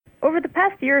Over the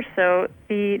past year or so,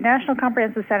 the National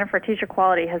Comprehensive Center for Teacher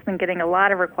Quality has been getting a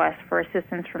lot of requests for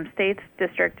assistance from states,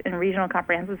 district, and regional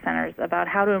comprehensive centers about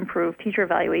how to improve teacher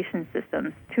evaluation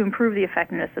systems to improve the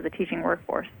effectiveness of the teaching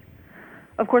workforce.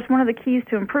 Of course, one of the keys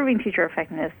to improving teacher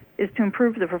effectiveness is to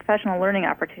improve the professional learning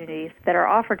opportunities that are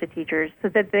offered to teachers so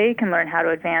that they can learn how to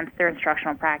advance their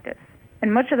instructional practice.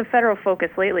 And much of the federal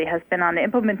focus lately has been on the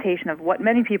implementation of what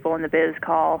many people in the biz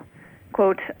call,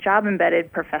 quote,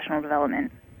 job-embedded professional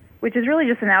development, which is really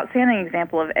just an outstanding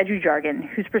example of edu-jargon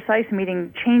whose precise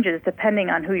meaning changes depending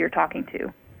on who you're talking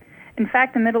to. In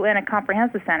fact, the Mid-Atlantic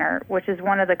Comprehensive Center, which is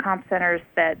one of the comp centers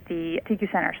that the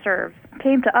TQ Center serves,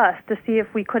 came to us to see if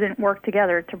we couldn't work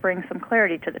together to bring some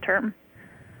clarity to the term.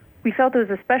 We felt it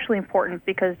was especially important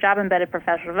because job-embedded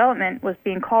professional development was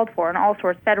being called for in all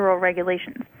sorts of federal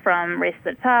regulations, from Race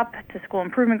to the Top to school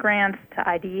improvement grants to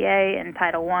IDEA and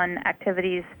Title I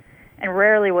activities, and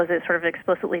rarely was it sort of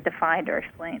explicitly defined or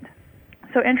explained.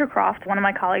 So Andrew Croft, one of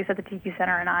my colleagues at the TQ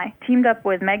Center, and I teamed up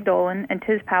with Meg Dolan and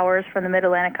Tiz Powers from the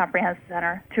Mid-Atlantic Comprehensive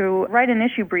Center to write an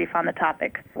issue brief on the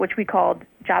topic, which we called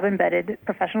Job-Embedded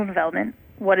Professional Development,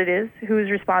 what it is, who is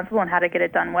responsible, and how to get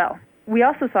it done well. We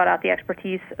also sought out the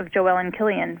expertise of Joellen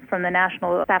Killian from the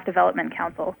National Staff Development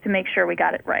Council to make sure we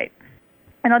got it right.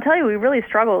 And I'll tell you, we really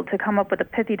struggled to come up with a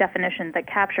pithy definition that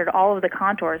captured all of the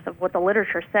contours of what the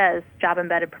literature says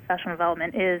job-embedded professional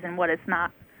development is and what it's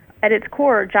not. At its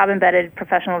core, job-embedded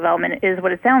professional development is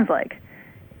what it sounds like.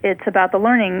 It's about the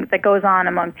learning that goes on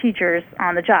among teachers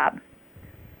on the job.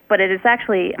 But it is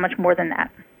actually much more than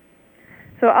that.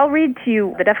 So I'll read to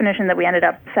you the definition that we ended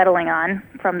up settling on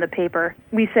from the paper.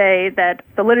 We say that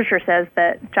the literature says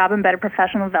that job-embedded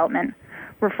professional development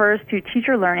refers to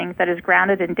teacher learning that is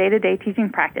grounded in day-to-day teaching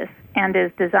practice and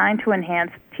is designed to enhance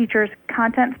teachers'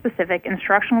 content-specific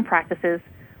instructional practices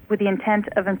with the intent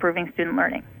of improving student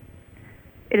learning.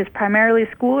 It is primarily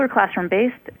school or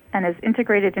classroom-based and is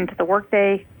integrated into the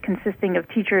workday, consisting of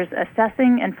teachers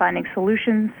assessing and finding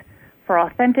solutions for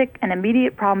authentic and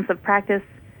immediate problems of practice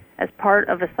as part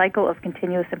of a cycle of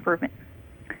continuous improvement.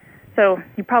 So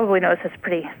you probably notice it's a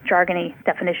pretty jargony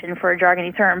definition for a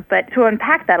jargony term, but to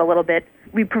unpack that a little bit,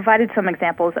 we provided some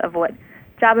examples of what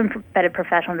job-embedded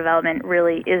professional development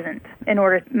really isn't in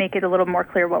order to make it a little more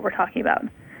clear what we're talking about.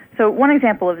 So one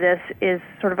example of this is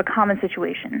sort of a common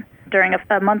situation. During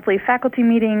a monthly faculty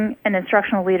meeting, an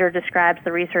instructional leader describes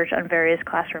the research on various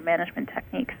classroom management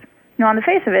techniques. Now, on the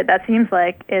face of it, that seems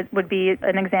like it would be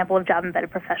an example of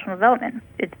job-embedded professional development.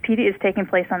 PD is taking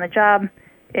place on the job.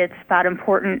 It's about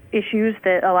important issues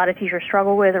that a lot of teachers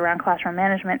struggle with around classroom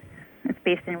management. It's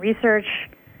based in research.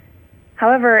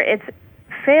 However, it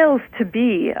fails to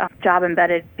be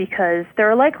job-embedded because there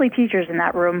are likely teachers in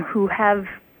that room who have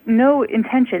no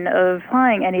intention of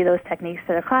applying any of those techniques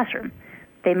to their classroom.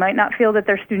 They might not feel that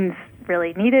their students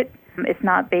really need it. It's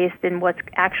not based in what's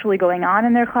actually going on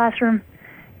in their classroom.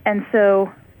 And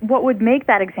so what would make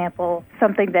that example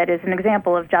something that is an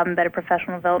example of job-embedded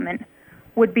professional development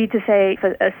would be to say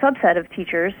a subset of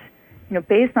teachers,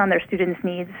 based on their students'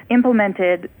 needs,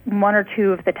 implemented one or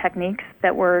two of the techniques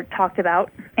that were talked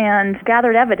about and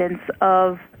gathered evidence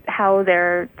of how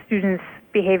their students'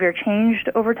 behavior changed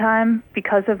over time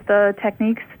because of the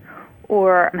techniques,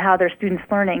 or how their students'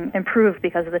 learning improved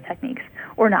because of the techniques,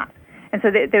 or not. And so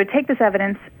they would take this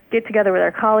evidence, get together with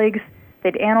their colleagues,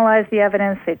 they'd analyze the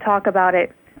evidence, they'd talk about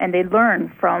it, and they'd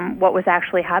learn from what was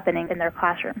actually happening in their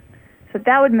classroom. So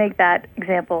that would make that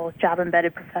example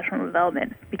job-embedded professional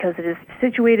development because it is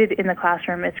situated in the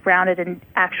classroom, it's grounded in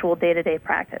actual day-to-day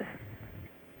practice.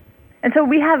 And so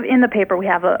we have in the paper, we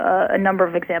have a number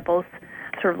of examples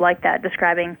sort of like that,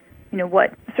 describing,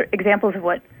 what examples of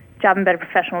what job-embedded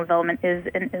professional development is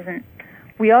and isn't.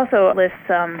 We also list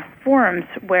some forums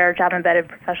where job-embedded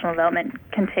professional development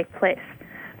can take place.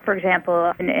 For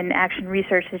example, in action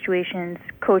research situations,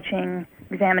 coaching,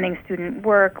 examining student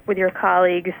work with your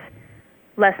colleagues,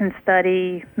 lesson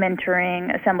study,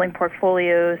 mentoring, assembling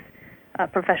portfolios,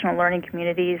 professional learning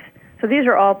communities. So these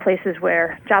are all places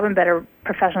where job-embedded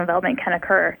professional development can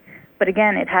occur. But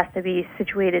again, it has to be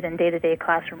situated in day-to-day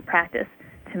classroom practice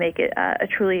to make it a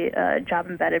truly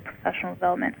job-embedded professional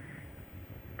development.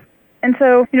 And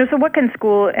so, so what can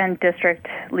school and district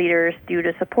leaders do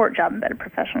to support job-embedded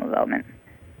professional development?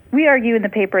 We argue in the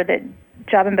paper that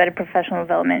job-embedded professional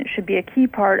development should be a key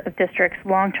part of districts'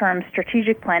 long-term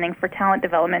strategic planning for talent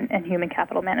development and human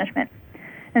capital management.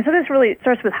 And so this really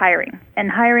starts with hiring,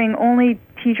 and hiring only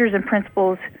teachers and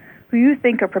principals who you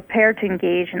think are prepared to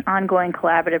engage in ongoing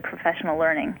collaborative professional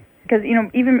learning. Because,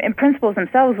 even principals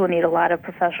themselves will need a lot of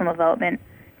professional development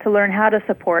to learn how to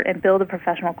support and build a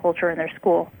professional culture in their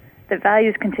school that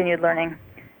values continued learning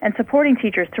and supporting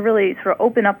teachers to really sort of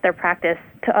open up their practice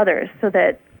to others so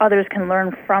that others can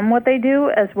learn from what they do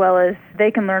as well as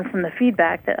they can learn from the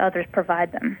feedback that others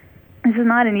provide them. This is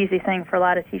not an easy thing for a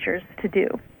lot of teachers to do.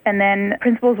 And then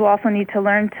principals will also need to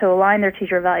learn to align their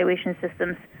teacher evaluation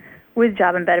systems with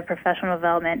job-embedded professional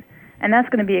development, and that's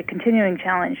going to be a continuing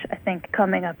challenge, I think,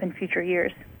 coming up in future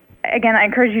years. Again, I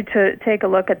encourage you to take a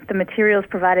look at the materials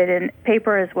provided in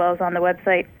paper as well as on the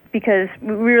website, because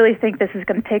we really think this is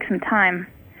going to take some time.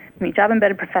 I mean,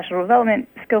 job-embedded professional development,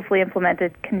 skillfully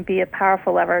implemented, can be a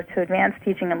powerful lever to advance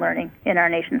teaching and learning in our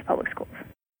nation's public schools.